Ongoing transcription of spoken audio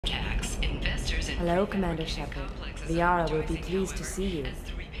Hello, Commander Shepard. Liara will be pleased to see you.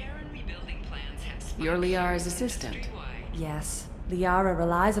 You're Liara's assistant. Yes, Liara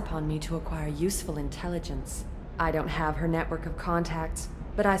relies upon me to acquire useful intelligence. I don't have her network of contacts,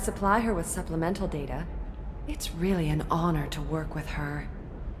 but I supply her with supplemental data. It's really an honor to work with her.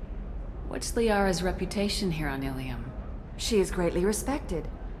 What's Liara's reputation here on Ilium? She is greatly respected.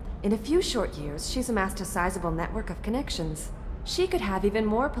 In a few short years, she's amassed a sizable network of connections. She could have even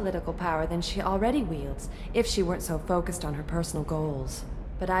more political power than she already wields, if she weren't so focused on her personal goals.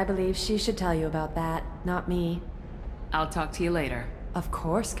 But I believe she should tell you about that, not me. I'll talk to you later. Of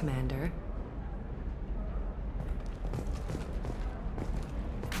course, Commander.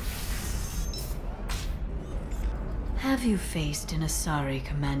 Have you faced an Asari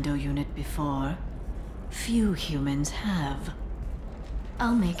commando unit before? Few humans have.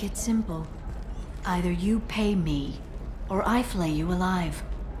 I'll make it simple. Either you pay me, or I flay you alive.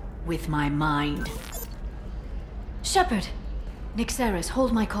 With my mind. Shepard! Nixeris,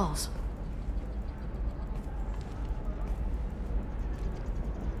 hold my calls.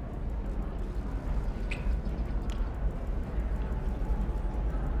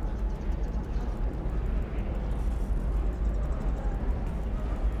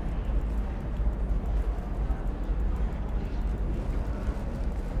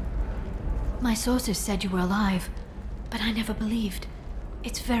 My sources said you were alive, but I never believed.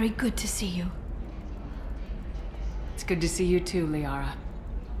 It's very good to see you. It's good to see you too, Liara.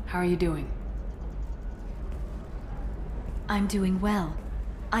 How are you doing? I'm doing well.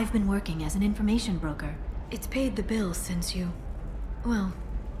 I've been working as an information broker. It's paid the bills since you... well,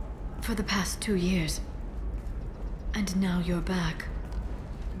 for the past 2 years. And now you're back,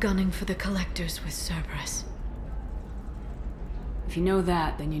 gunning for the collectors with Cerberus. If you know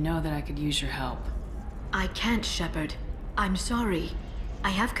that, then you know that I could use your help. I can't, Shepard. I'm sorry. I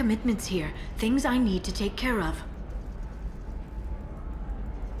have commitments here, things I need to take care of.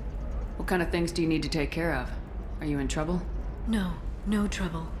 What kind of things do you need to take care of? Are you in trouble? No, no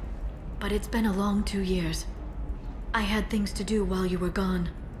trouble. But it's been a long 2 years. I had things to do while you were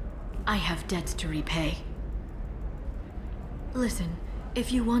gone. I have debts to repay. Listen,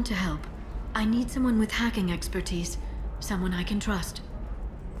 if you want to help, I need someone with hacking expertise. Someone I can trust.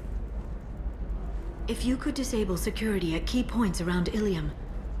 If you could disable security at key points around Ilium,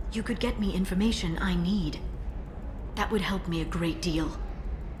 you could get me information I need. That would help me a great deal.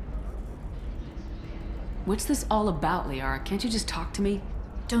 What's this all about, Liara? Can't you just talk to me?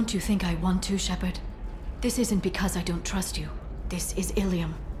 Don't you think I want to, Shepard? This isn't because I don't trust you. This is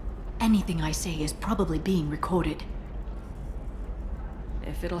Ilium. Anything I say is probably being recorded.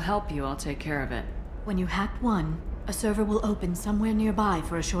 If it'll help you, I'll take care of it. When you hack one, a server will open somewhere nearby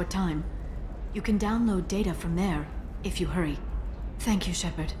for a short time. You can download data from there, if you hurry. Thank you,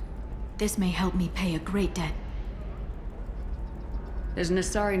 Shepard. This may help me pay a great debt. There's an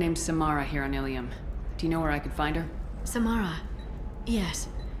Asari named Samara here on Ilium. Do you know where I could find her? Samara? Yes.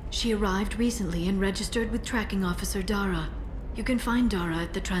 She arrived recently and registered with Tracking Officer Dara. You can find Dara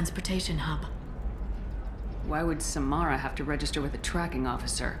at the transportation hub. Why would Samara have to register with a tracking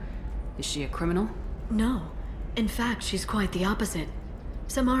officer? Is she a criminal? No. In fact, she's quite the opposite.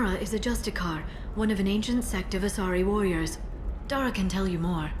 Samara is a Justicar, one of an ancient sect of Asari warriors. Dara can tell you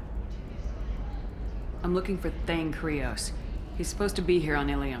more. I'm looking for Thane Krios. He's supposed to be here on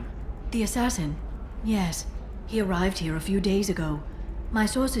Ilium. The assassin? Yes. He arrived here a few days ago. My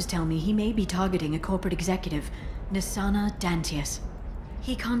sources tell me he may be targeting a corporate executive, Nisana Dantius.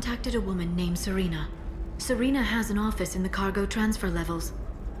 He contacted a woman named Serena. Serena has an office in the cargo transfer levels.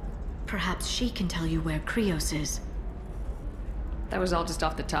 Perhaps she can tell you where Krios is. That was all just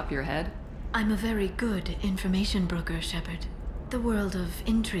off the top of your head? I'm a very good information broker, Shepard. The world of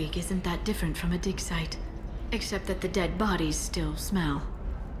intrigue isn't that different from a dig site, except that the dead bodies still smell.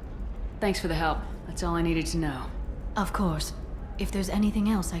 Thanks for the help. That's all I needed to know. Of course. If there's anything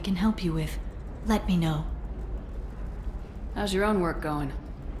else I can help you with, let me know. How's your own work going?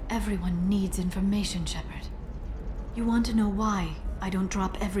 Everyone needs information, Shepard. You want to know why I don't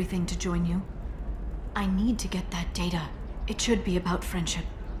drop everything to join you? I need to get that data. It should be about friendship,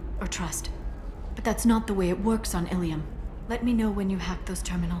 or trust. But that's not the way it works on Ilium. Let me know when you hack those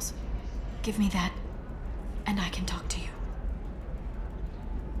terminals. Give me that, and I can talk to you.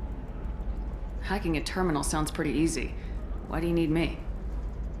 Hacking a terminal sounds pretty easy. Why do you need me?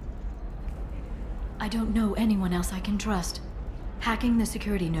 I don't know anyone else I can trust. Hacking the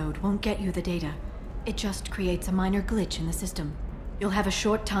security node won't get you the data. It just creates a minor glitch in the system. You'll have a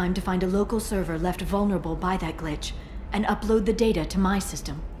short time to find a local server left vulnerable by that glitch, and upload the data to my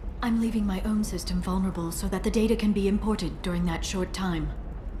system. I'm leaving my own system vulnerable so that the data can be imported during that short time.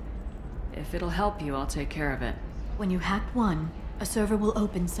 If it'll help you, I'll take care of it. When you hack one, a server will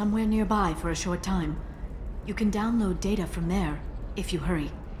open somewhere nearby for a short time. You can download data from there, if you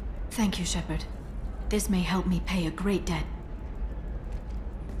hurry. Thank you, Shepard. This may help me pay a great debt.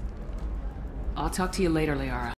 I'll talk to you later, Liara.